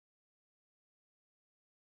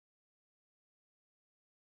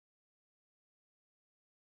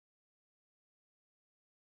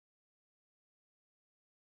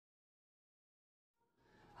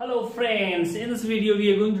Hello friends, in this video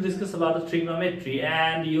we are going to discuss about the trigonometry,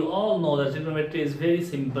 and you all know that trigonometry is very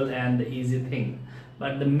simple and the easy thing,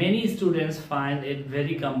 but the many students find it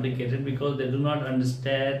very complicated because they do not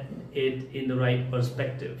understand it in the right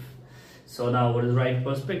perspective. So now what is right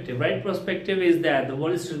perspective? Right perspective is that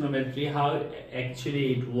what is trigonometry, how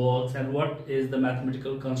actually it works, and what is the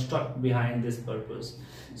mathematical construct behind this purpose.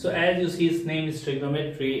 So as you see, its name is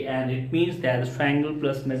trigonometry, and it means that triangle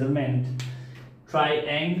plus measurement,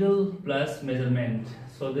 triangle plus measurement.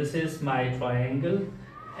 So this is my triangle,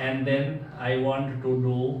 and then I want to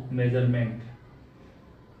do measurement.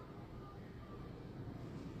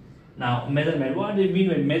 Now measurement, what do you mean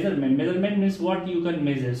by measurement? Measurement means what you can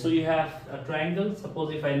measure. So you have a triangle.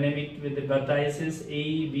 Suppose if I name it with the vertices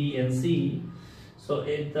A, B and C. So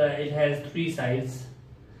it has three sides,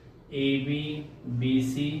 AB,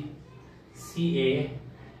 BC, CA,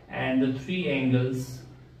 and the three angles.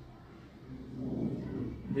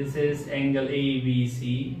 This is angle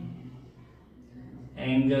ABC,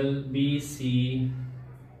 angle BCA,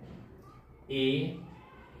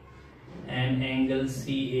 and angle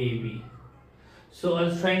CAB. So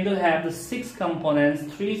a triangle have the 6 components,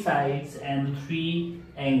 3 sides and 3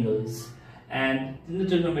 angles. And in the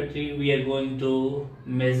trigonometry we are going to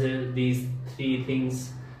measure these 3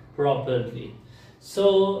 things properly.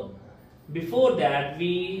 So before that,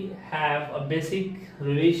 we have a basic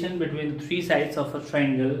relation between the 3 sides of a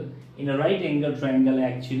triangle in a right angle triangle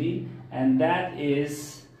actually, and that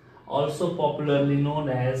is also popularly known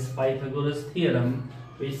as Pythagoras theorem,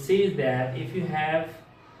 which says that if you have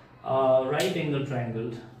a right angle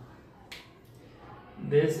triangle,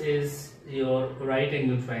 this is your right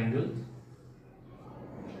angle triangle,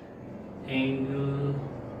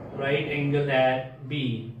 right angle at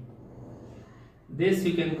B. This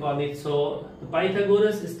you can call it. So the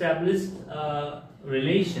Pythagoras established a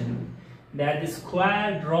relation that the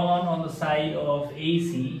square drawn on the side of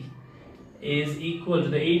AC is equal to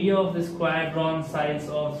the area of the square drawn sides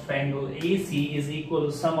of triangle AC is equal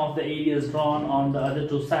to sum of the areas drawn on the other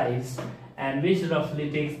 2 sides, and which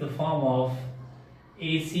roughly takes the form of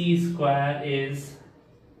AC square is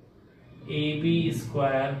AB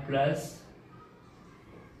square plus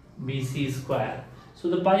BC square. So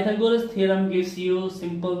the Pythagoras theorem gives you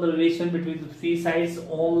simple the relation between the 3 sides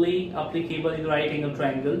only applicable in right angle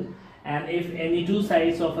triangle, and if any 2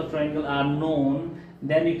 sides of a triangle are known,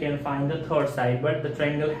 then you can find the 3rd side, but the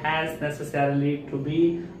triangle has necessarily to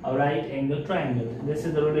be a right angle triangle. This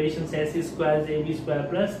is the relation AC square is AB square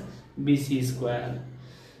plus BC square.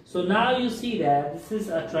 So now you see that this is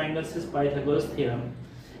a triangle, this is Pythagoras theorem.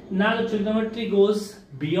 Now the trigonometry goes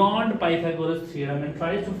beyond Pythagoras theorem and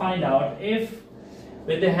tries to find out if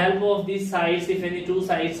with the help of these sides, if any 2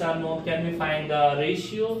 sides are known, can we find the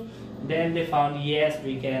ratio? Then they found yes,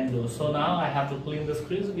 we can do. So now I have to clean the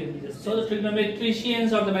screen. So the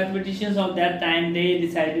trigonometricians or the mathematicians of that time, they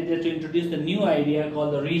decided to introduce the new idea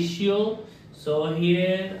called the ratio. So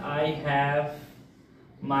here I have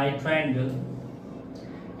my triangle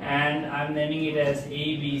and I'm naming it as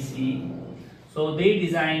ABC. So they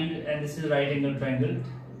designed, and this is right angle triangle.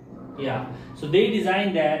 Yeah, so they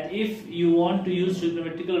designed that if you want to use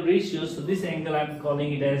trigonometrical ratios, so this angle I'm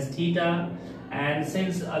calling it as theta, and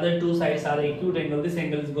since other 2 sides are acute angle, this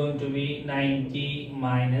angle is going to be 90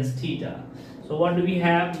 minus theta. So what do we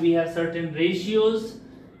have? We have certain ratios.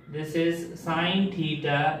 This is sine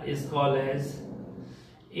theta is called as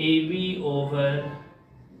AB over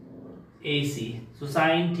AC. So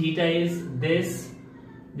sine theta is this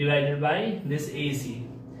divided by this AC.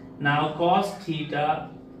 Now cos theta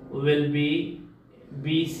will be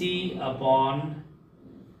BC upon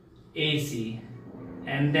AC,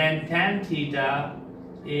 and then tan theta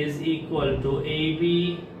is equal to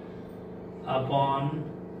AB upon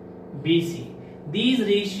BC. These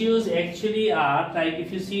ratios actually are, like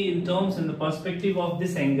if you see in terms in the perspective of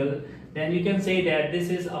this angle, then you can say that this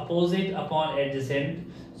is opposite upon adjacent.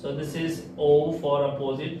 So this is O for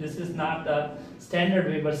opposite. This is not the standard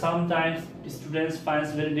way, but sometimes students find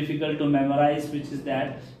it very difficult to memorize which is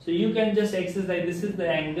that. So you can just exercise like this is the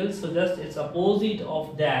angle, so just it's opposite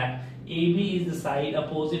of that. AB is the side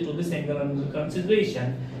opposite to this angle under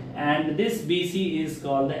consideration, and this BC is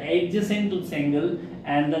called the adjacent to this angle,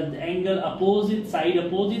 and the angle opposite side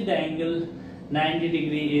opposite the angle 90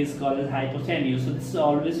 degree is called as hypotenuse. So this is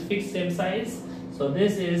always fixed same size. So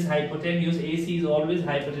this is hypotenuse. AC is always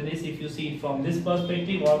hypotenuse if you see it from this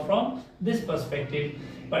perspective or from this perspective.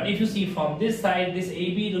 But if you see from this side, this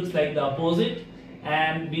AB looks like the opposite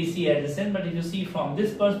and BC adjacent. But if you see from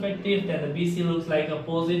this perspective, then the BC looks like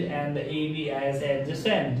opposite and the AB as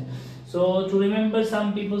adjacent. So to remember,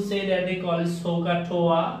 some people say that they call it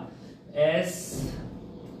SOHCAHTOA,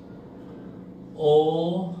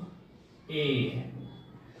 A,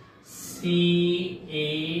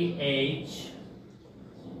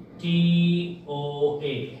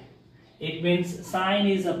 CAHTOA. It means sine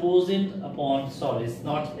is opposite upon, sorry, it's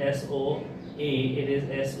not SOA, it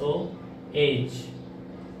is SOH.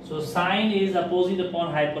 So sine is opposite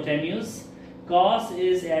upon hypotenuse, cos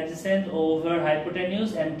is adjacent over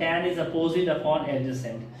hypotenuse, and tan is opposite upon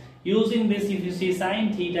adjacent. Using this, if you see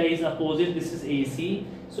sine theta is opposite, this is AC,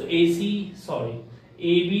 so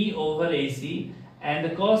AB over AC, and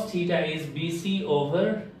the cos theta is BC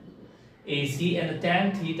over AC, and the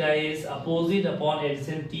tan theta is opposite upon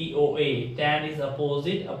adjacent, TOA. Tan is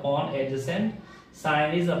opposite upon adjacent,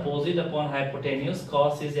 sine is opposite upon hypotenuse,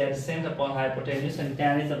 cos is adjacent upon hypotenuse, and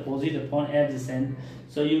tan is opposite upon adjacent.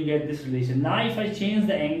 So you get this relation. Now if I change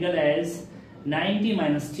the angle as 90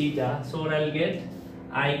 minus theta, so what I'll get?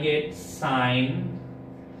 I get sine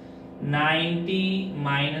 90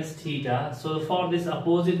 minus theta. So for this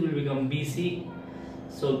opposite will become BC.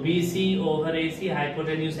 So BC over AC,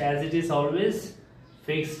 hypotenuse as it is always,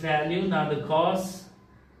 fixed value. Now the cos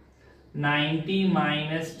 90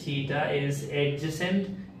 minus theta is adjacent,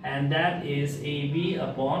 and that is AB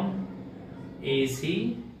upon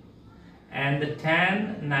AC, and the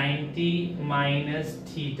tan 90 minus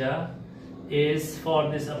theta is for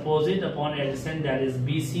this opposite upon adjacent, that is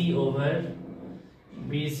BC over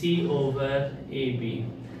AB.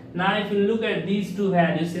 Now if you look at these two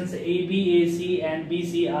values, since AB, AC and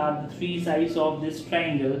BC are the three sides of this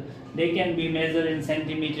triangle, they can be measured in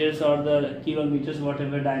centimeters or the kilometers,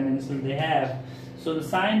 whatever dimensions they have. So the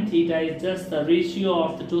sine theta is just the ratio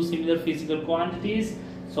of the two similar physical quantities.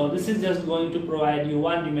 So this is just going to provide you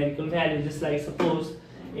one numerical value, just like suppose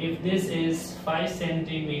if this is 5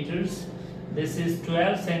 centimeters, this is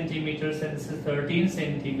 12 centimeters, and this is 13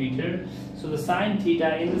 centimeter. So the sine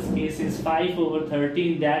theta in this case is 5 over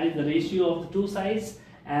 13. That is the ratio of the two sides,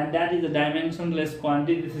 and that is the dimensionless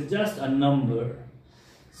quantity. This is just a number.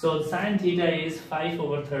 So the sine theta is 5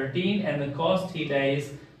 over 13, and the cos theta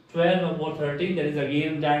is 12 over 13. That is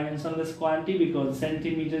again dimensionless quantity, because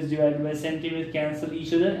centimeters divided by centimeters cancel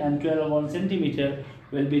each other, and 12 over 1 centimeter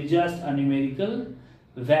will be just a numerical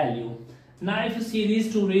value. Now if you see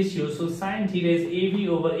these two ratios, so sine theta is AB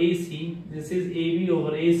over AC, this is AB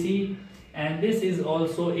over AC, and this is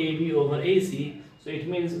also AB over AC. So it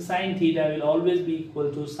means sine theta will always be equal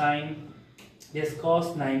to sine this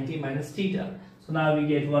cos 90 minus theta. So now we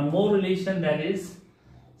get one more relation, that is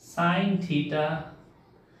sine theta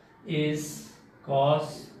is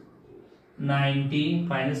cos 90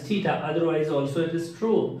 minus theta. Otherwise also it is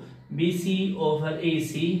true, BC over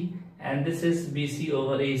AC, and this is BC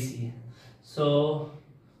over AC. So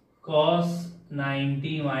cos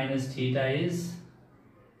 90 minus theta is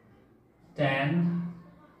tan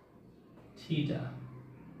theta.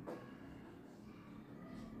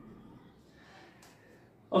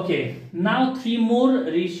 Okay, now three more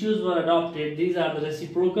ratios were adopted. These are the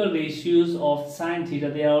reciprocal ratios of sine theta.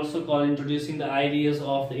 They are also called introducing the ideas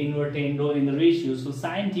of the invertendo in the ratio. So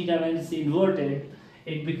sine theta, when it's inverted,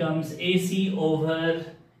 it becomes AC over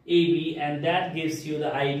AB, and that gives you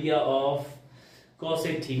the idea of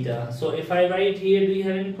cosec theta. So if I write here, do you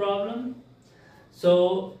have any problem?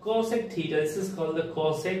 So cosec theta, this is called the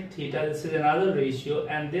cosec theta. This is another ratio,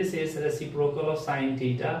 and this is reciprocal of sine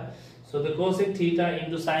theta. So the cosec theta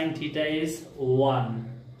into sine theta is 1.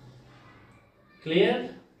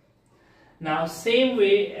 Clear? Now same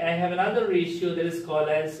way, I have another ratio that is called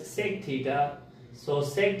as sec theta. So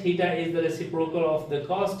sec theta is the reciprocal of the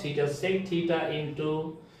cos theta. Sec theta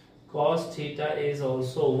into cos theta is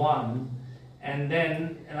also 1. And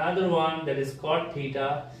then another one, that is cot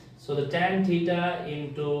theta. So the tan theta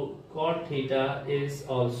into cot theta is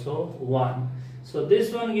also 1. So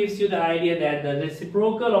this one gives you the idea that the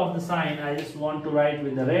reciprocal of the sine, I just want to write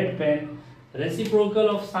with the red pen, reciprocal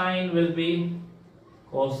of sine will be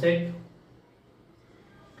cosec,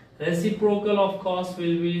 reciprocal of cos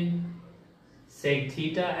will be sec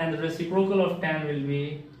theta, and the reciprocal of tan will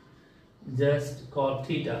be just cot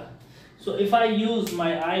theta. So if I use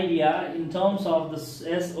my idea in terms of the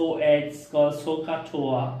SOH called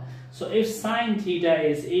SOHCAHTOA, so if sine theta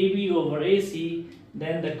is AB over AC,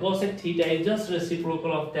 then the cosec theta is just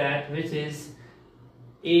reciprocal of that, which is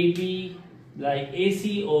AB, like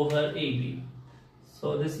AC over AB.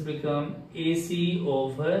 So this become AC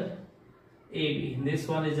over AB. This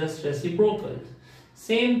one is just reciprocal.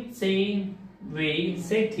 Same way,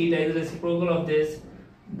 sec theta is reciprocal of this,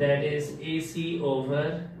 that is AC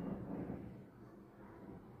over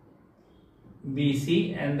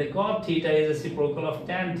BC, and the cot theta is reciprocal of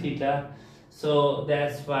tan theta, so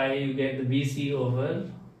that's why you get the BC over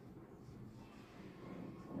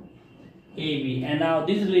AB. And now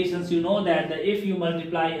these relations, you know that if you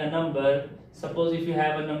multiply a number, suppose if you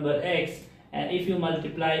have a number x, and if you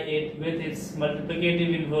multiply it with its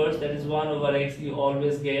multiplicative inverse, that is 1 over x, you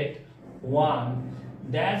always get 1.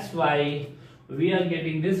 That's why we are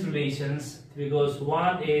getting these relations, because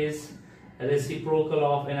one is a reciprocal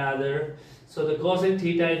of another. So the cosec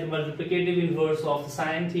theta is the multiplicative inverse of the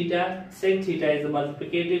sine theta, sec theta is the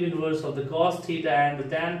multiplicative inverse of the cos theta, and the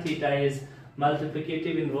tan theta is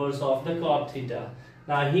multiplicative inverse of the cot theta.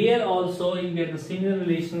 Now here also you get the similar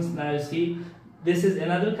relations. Now you see, this is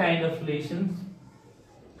another kind of relation,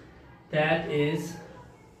 that is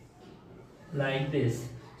like this.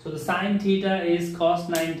 So the sine theta is cos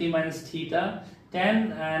 90 minus theta,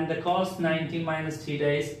 tan, and the cos 90 minus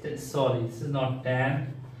theta is, sorry, this is not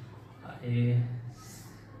tan,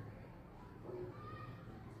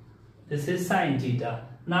 this is sine theta.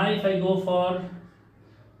 Now if I go for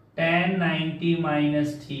tan 90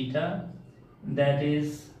 minus theta, that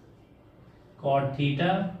is cot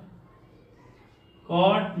theta,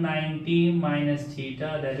 cot 90 minus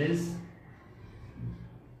theta, that is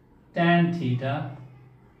tan theta,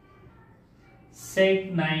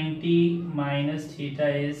 sec 90 minus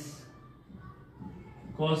theta is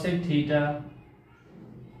cosec theta,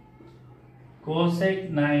 cosec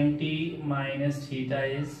 90 minus theta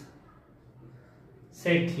is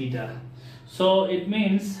sec theta. So it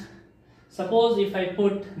means, suppose if I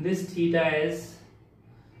put this theta as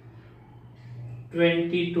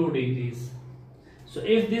 22 degrees. So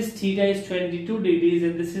if this theta is 22 degrees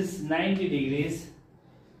and this is 90 degrees,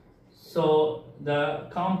 so the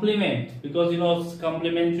complement, because you know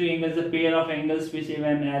complementary angle is a pair of angles which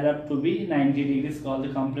even add up to be 90 degrees, called the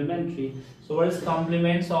complementary. So what is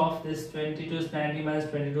complements of this 22 is 90 minus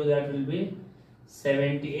 22, that will be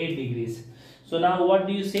 78 degrees. So now what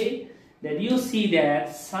do you say? That you see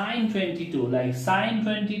that sine 22, like sine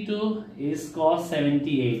 22 is cos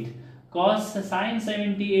 78, cos sine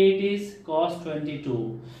 78 is cos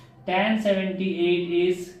 22, tan 78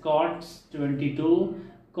 is cot 22,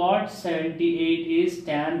 cot 78 is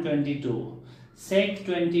tan 22, sec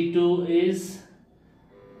 22 is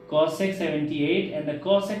cosec 78, and the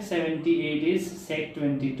cosec 78 is sec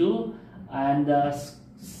 22, and the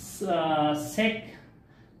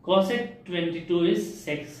cosec 22 is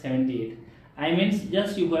sec 78. I mean,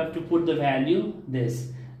 just you have to put the value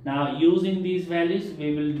this. Now using these values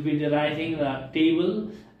we will be deriving the table,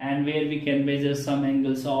 and where we can measure some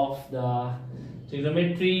angles of the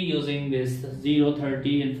trigonometry using this 0,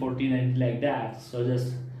 30 and 49 like that. So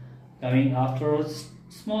just coming after a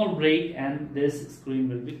small break and this screen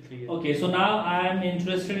will be clear. Okay, so now I am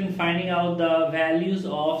interested in finding out the values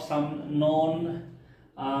of some known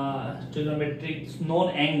trigonometric known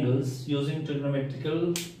angles using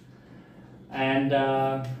trigonometrical, and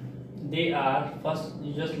they are, first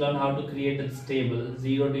you just learn how to create this table: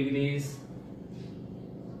 0 degrees,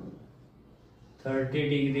 30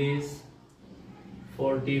 degrees,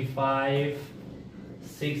 45,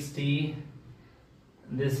 60,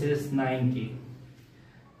 this is 90.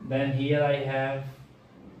 Then here I have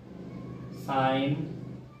sine,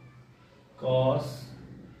 cos,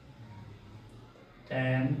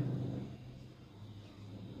 tan,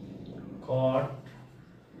 cot,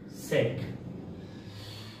 sec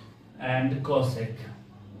and cosec.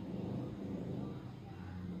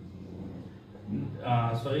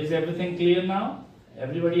 So is everything clear now?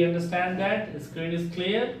 Everybody understand that? The screen is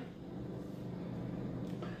clear?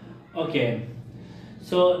 Okay.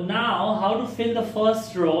 So now how to fill the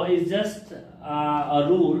first row is just a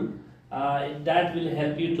rule that will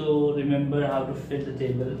help you to remember how to fill the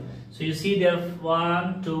table. So you see there are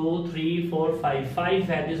 1, 2, 3, 4, 5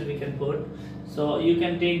 values we can put. So you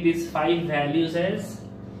can take these 5 values as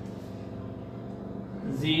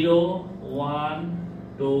 0,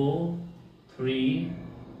 1, 2, 3,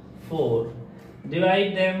 4.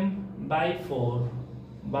 Divide them by 4,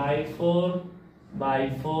 by 4, by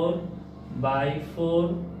 4, by 4,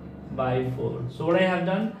 by 4. So what I have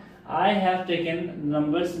done, I have taken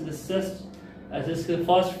numbers, this is just the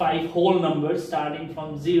first 5 whole numbers starting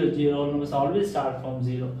from 0. Whole numbers always start from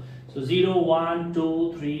 0. So 0, 1,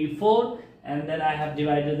 2, 3, 4, and then I have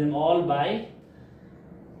divided them all by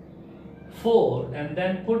 4 and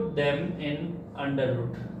then put them in under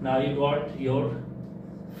root. Now you got your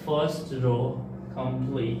first row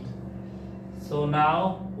complete. So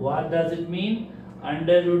now what does it mean?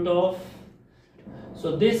 Under root of,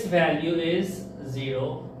 so this value is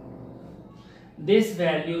 0, this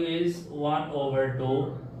value is 1 over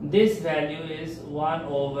 2, this value is 1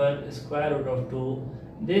 over square root of 2,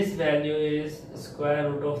 this value is square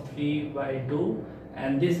root of 3 by 2,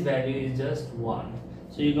 and this value is just 1.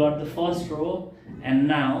 So you got the first row, and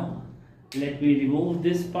now let me remove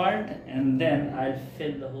this part and then I'll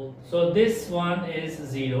fill the whole. So this one is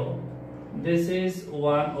 0, this is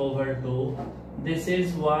 1 over 2, this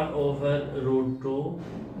is 1 over root 2,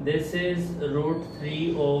 this is root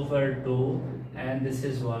 3 over 2, and this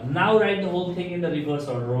is 1. Now write the whole thing in the reverse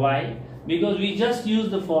order. Why? Because we just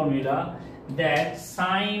used the formula that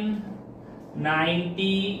sine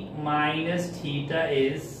 90 minus theta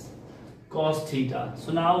is cos theta.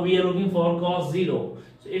 So now we are looking for cos 0.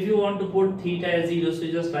 So if you want to put theta as 0, so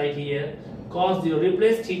you just write here cos 0,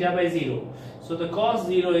 replace theta by 0. So the cos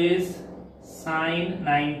 0 is sine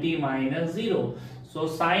 90 minus 0. So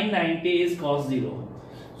sine 90 is cos 0.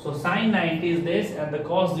 So sine 90 is this and the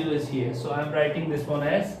cos 0 is here. So I am writing this one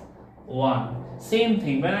as 1. Same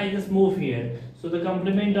thing when I just move here. So the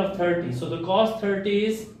complement of 30. So the cos 30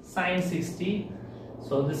 is sine 60.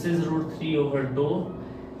 So this is root 3 over 2.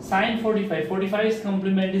 Sine 45. 45's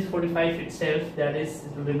complement is 45 itself. That is,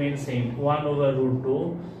 it will remain same. 1 over root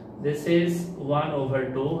 2. This is 1 over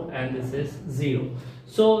 2 and this is 0.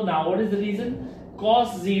 So now what is the reason?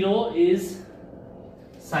 Cos 0 is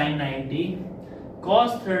sine 90.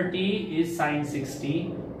 Cos 30 is sine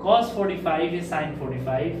 60. Cos 45 is sine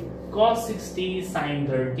 45. Cos 60 is sine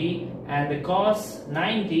 30. And the cos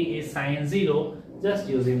 90 is sine 0. Just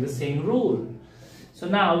using the same rule. So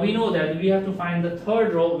now we know that we have to find the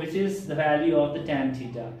third row, which is the value of the tan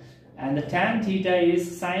theta. And the tan theta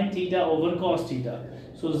is sine theta over cos theta.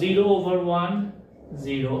 So 0 over 1,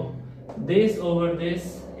 0. This over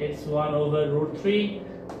this, it's 1 over root 3.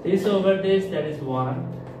 This over this, that is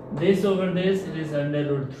 1. This over this, it is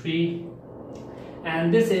under root 3.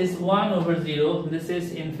 And this is 1 over 0. This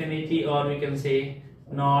is infinity, or we can say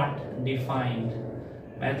not defined.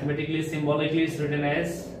 Mathematically, symbolically, it's written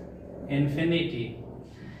as infinity.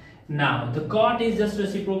 Now, the cot is just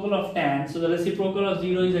reciprocal of tan. So the reciprocal of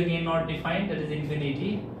 0 is again not defined, that is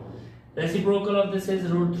infinity. Reciprocal of this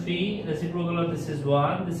is root 3. Reciprocal of this is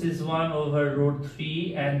 1. This is 1 over root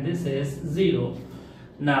 3 and this is 0.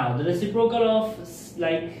 Now, the reciprocal of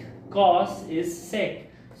like cos is sec.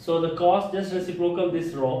 So the cos just reciprocal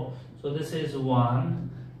this row. So this is 1.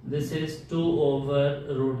 This is 2 over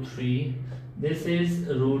root 3. This is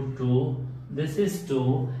root 2. This is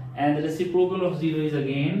 2. And the reciprocal of 0 is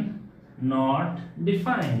again not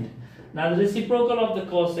defined. Now the reciprocal of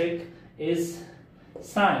the cosec is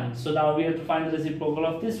sine. So now we have to find the reciprocal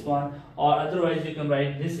of this one, or otherwise you can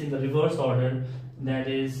write this in the reverse order, that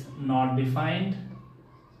is not defined,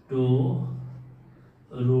 2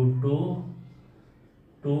 root 2,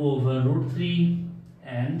 2 over root 3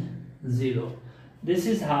 and 0. This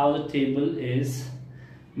is how the table is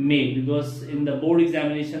made, because in the board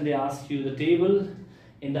examination they ask you the table.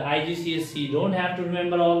 In the IGCSE you don't have to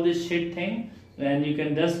remember all this shit thing, and you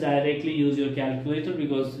can just directly use your calculator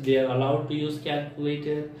because they are allowed to use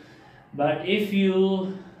calculator. But if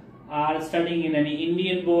you are studying in any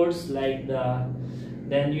Indian boards like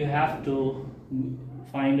then you have to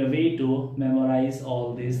find a way to memorize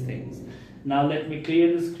all these things. Now let me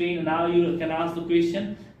clear the screen. Now you can ask the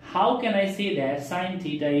question, how can I say that sine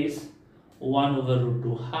theta is 1 over root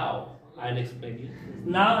 2? How? I'll explain you.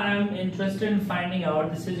 Now I am interested in finding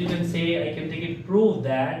out, this is, you can say, I can take it prove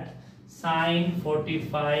that sine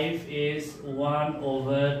 45 is 1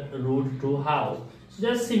 over root 2. How? So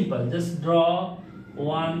just simple, just draw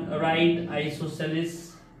one right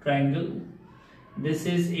isosceles triangle. This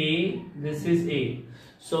is A, this is A.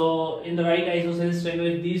 So in the right isosceles triangle,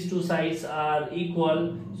 if these two sides are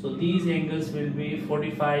equal, so these angles will be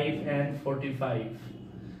 45 and 45.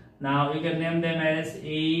 Now you can name them as A,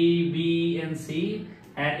 B and C.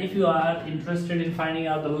 And if you are interested in finding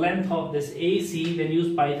out the length of this AC, then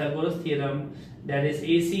use Pythagoras theorem. That is,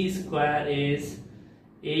 AC square is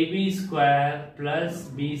AB square plus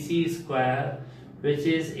BC square, which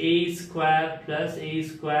is A square plus A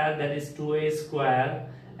square, that is 2A square.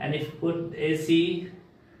 And if you put AC,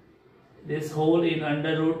 this whole in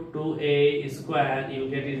under root 2A square, you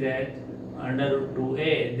get it at under root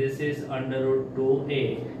 2A. This is under root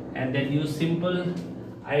 2A. And then use simple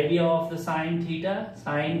idea of the sine theta.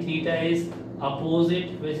 Sine theta is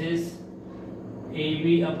opposite, which is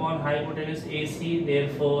AB upon hypotenuse AC.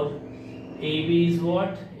 Therefore, AB is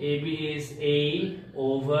what? AB is A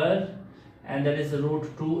over, and that is root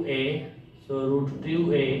 2A. So root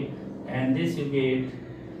 2A, and this you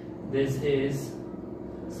get, this is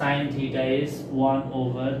sine theta is 1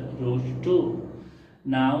 over root 2.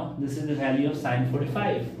 Now this is the value of sine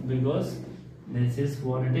 45 because this is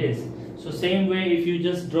what it is. So same way, if you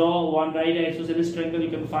just draw one right isosceles triangle, you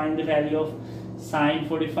can find the value of sine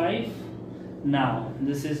 45. Now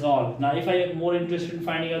this is all. Now if I am more interested in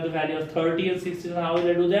finding out the value of 30 and 60, how will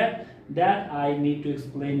I do that? That I need to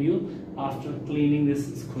explain you after cleaning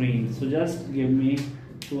this screen. So just give me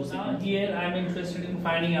 2 seconds. Now here I am interested in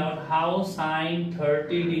finding out how sine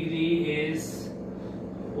 30 degree is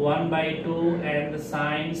 1 by 2 and the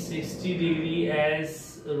sine 60 degree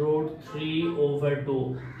as root 3 over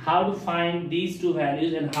 2. How to find these two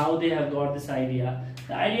values and how they have got this idea.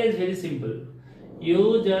 The idea is very simple.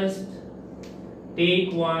 You just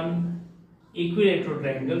take one equilateral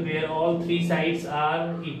triangle where all three sides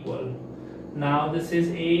are equal. Now this is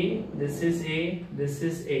A, this is A, this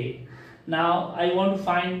is A. Now I want to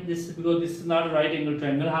find this because this is not a right angle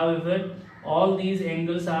triangle. However, all these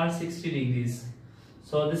angles are 60 degrees.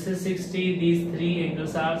 So this is 60, these three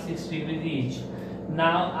angles are 60 degrees each.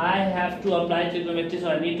 Now I have to apply trigonometry, so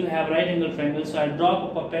I need to have right angle triangle. So I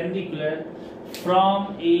drop a perpendicular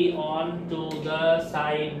from A on to the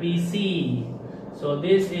side BC. So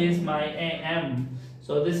this is my AM.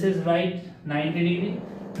 So this is right 90 degree.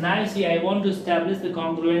 Now you see I want to establish the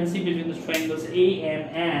congruency between the triangles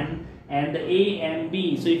AMN and the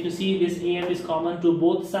AMB. So if you see this AM is common to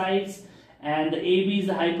both sides and the AB is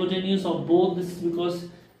the hypotenuse of both. This is because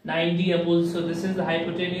 90 opposite. So this is the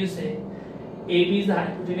hypotenuse. AB is the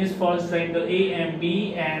hypotenuse for the triangle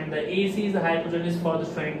AMB and the AC is the hypotenuse for the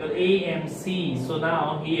triangle AMC. So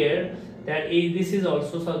now here that this is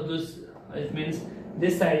also, so this it means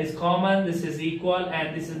this side is common, this is equal,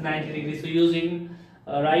 and this is 90 degrees. So using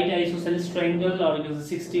right isosceles triangle, or because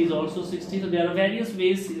 60 is also 60. So there are various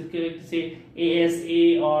ways you can say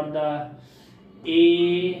ASA or the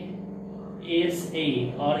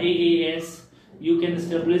ASA or AAS. You can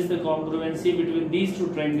establish the congruency between these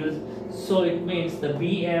two triangles. So it means the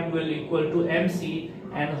BM will equal to MC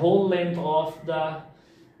and whole length of the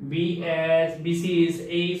BC is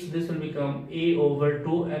A. So this will become A over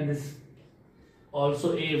 2 and this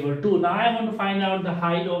also A over 2. Now I want to find out the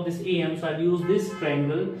height of this AM. So I'll use this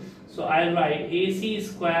triangle. So I'll write AC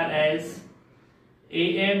square as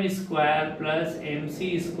AM square plus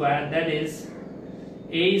MC square, that is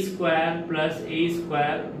A square plus A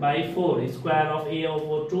square by 4. Square of A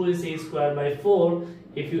over 2 is A square by 4.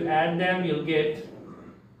 If you add them, you'll get,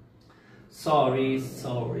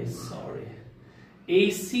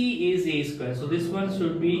 AC is A square. So this one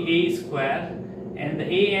should be A square and the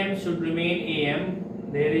AM should remain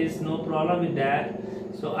AM. There is no problem with that.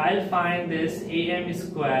 So I'll find this AM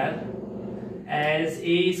square as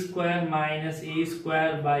A square minus A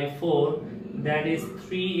square by 4. That is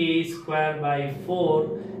 3A square by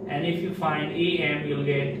 4, and if you find AM you'll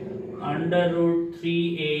get under root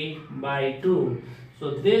 3A by 2.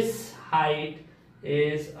 So this height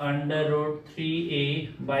is under root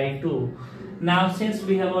 3A by 2. Now since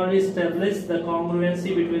we have already established the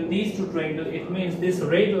congruency between these two triangles, it means this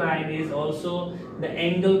red line is also the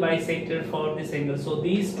angle bisector for this angle. So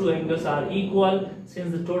these two angles are equal.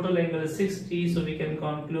 Since the total angle is 60, so we can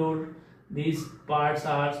conclude these parts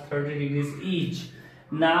are 30 degrees each.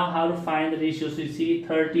 Now how to find the ratio? So you see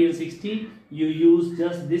 30 and 60, you use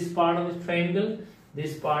just this part of the triangle.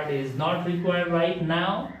 This part is not required right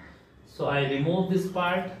now, so I remove this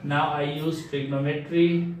part. Now I use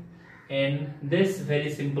trigonometry in this very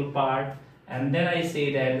simple part, and then I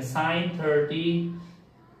say that sine 30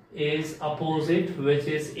 is opposite, which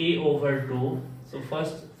is A over 2. So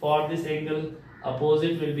first for this angle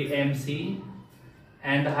opposite will be MC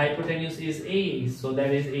and the hypotenuse is A, so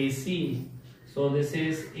that is AC. So this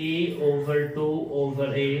is A over 2 over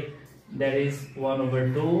A, that is 1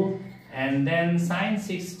 over 2, and then sine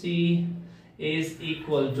 60 is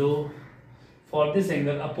equal to, for this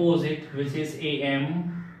angle opposite, which is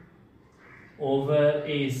AM over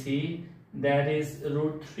AC, that is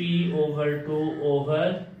root 3 over 2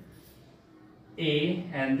 over A,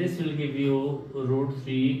 and this will give you root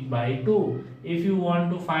 3 by 2. If you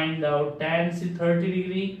want to find out tan 30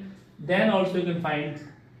 degree, then also you can find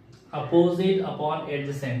opposite upon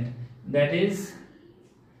adjacent, that is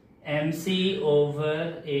MC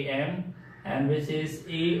over AM, and which is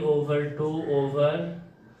A over 2 over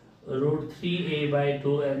root 3A by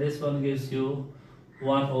 2, and this one gives you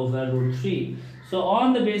 1 over root 3. So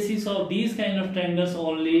on the basis of these kind of triangles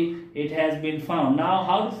only it has been found. Now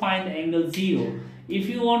how to find the angle 0? If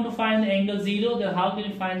you want to find the angle 0, then how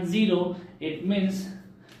can you find 0? It means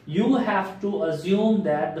you have to assume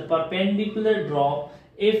that the perpendicular drop,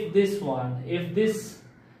 if this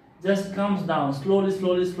just comes down slowly.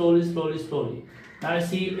 Now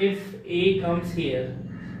see, if A comes here,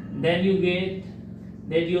 then you get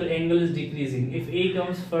that your angle is decreasing. If A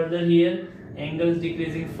comes further here, angle is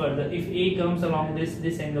decreasing further. If A comes along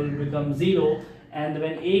this angle will become 0, and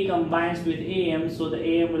when A combines with AM, so the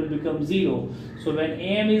AM will become 0. So when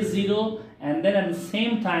AM is 0, and then at the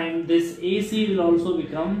same time this AC will also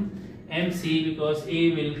become MC because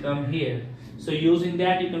A will come here. So using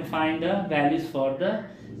that you can find the values for the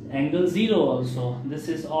angle 0 also. This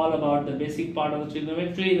is all about the basic part of the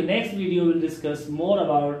trigonometry. In the next video we will discuss more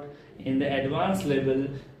about in the advanced level,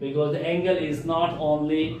 because the angle is not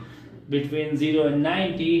only between 0 and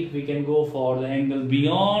 90, we can go for the angle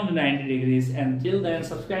beyond 90 degrees. Until then,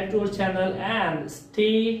 subscribe to our channel and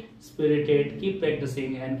stay spirited, keep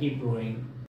practicing and keep growing.